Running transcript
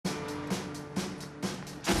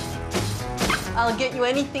I'll get you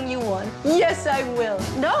anything you want. Yes, I will.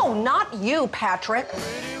 No, not you, Patrick.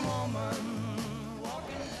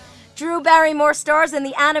 Drew Barrymore stars in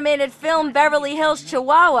the animated film Beverly Hills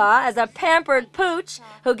Chihuahua as a pampered pooch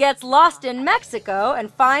who gets lost in Mexico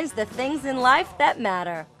and finds the things in life that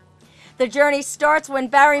matter. The journey starts when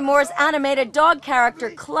Barrymore's animated dog character,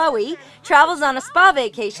 Chloe, travels on a spa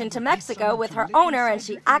vacation to Mexico with her owner and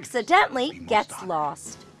she accidentally gets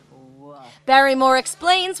lost. Barrymore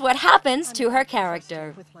explains what happens to her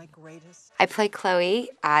character. I play Chloe.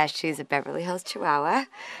 She's a Beverly Hills Chihuahua,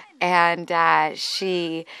 and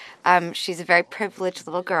she's a very privileged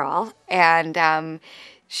little girl, and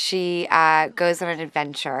she goes on an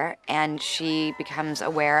adventure, and she becomes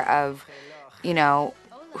aware of,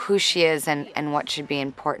 who she is and what should be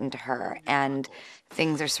important to her, and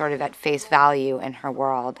things are sort of at face value in her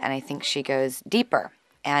world, and I think she goes deeper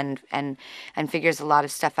and figures a lot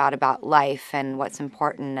of stuff out about life and what's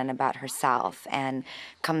important and about herself, and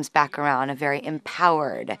comes back around a very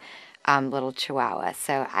empowered little Chihuahua.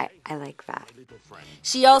 So I like that.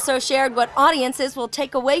 She also shared what audiences will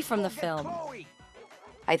take away from the film.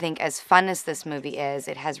 I think as fun as this movie is,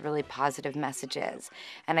 it has really positive messages.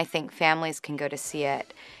 And I think families can go to see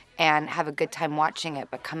it and have a good time watching it,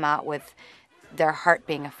 but come out with their heart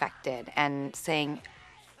being affected and saying,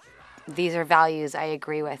 these are values I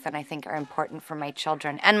agree with and I think are important for my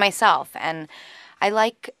children and myself. And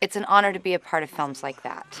it's an honor to be a part of films like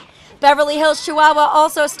that. Beverly Hills Chihuahua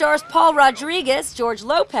also stars Paul Rodriguez, George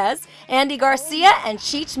Lopez, Andy Garcia, and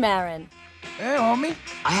Cheech Marin. Hey, homie.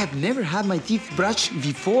 I have never had my teeth brushed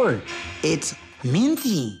before. It's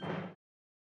minty.